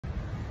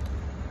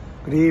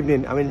Good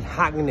evening, I'm in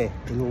Hackney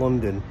in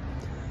London.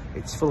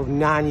 It's full of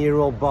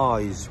 9-year-old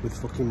boys with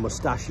fucking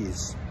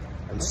moustaches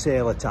and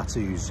sailor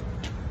tattoos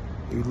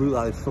who look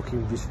like they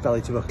fucking just fell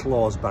into a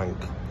claws bank,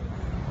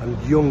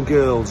 and young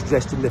girls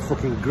dressed in their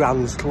fucking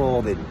grand's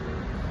clothing,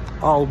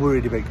 all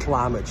worried about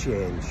climate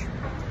change.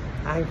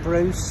 Hey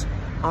Bruce,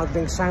 I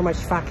drink so much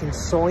fucking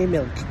soy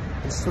milk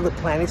and still the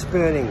planet's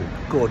burning.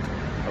 Good,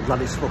 I'm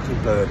glad it's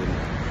fucking burning.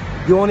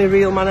 The only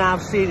real man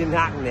I've seen in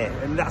Hackney,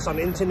 and that's on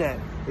the internet,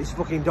 is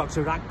fucking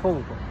Dr.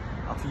 Ragpull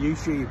off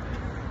YouTube.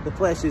 The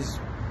place is...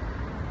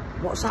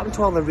 What's happened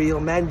to all the real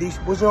men?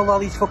 Was all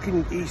these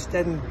fucking East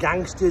End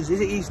gangsters?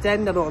 Is it East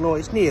End? I don't know.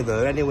 It's near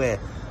there anyway.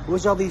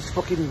 Was all these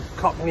fucking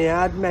Cockney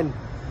hard men?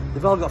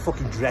 They've all got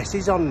fucking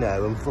dresses on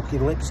now and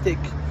fucking lipstick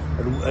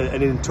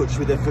and in touch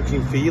with their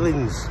fucking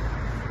feelings.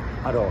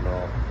 I don't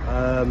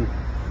know.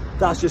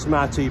 That's just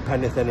my 2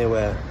 penneth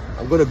anyway.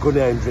 I'm gonna go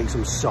down and drink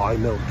some soy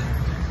milk.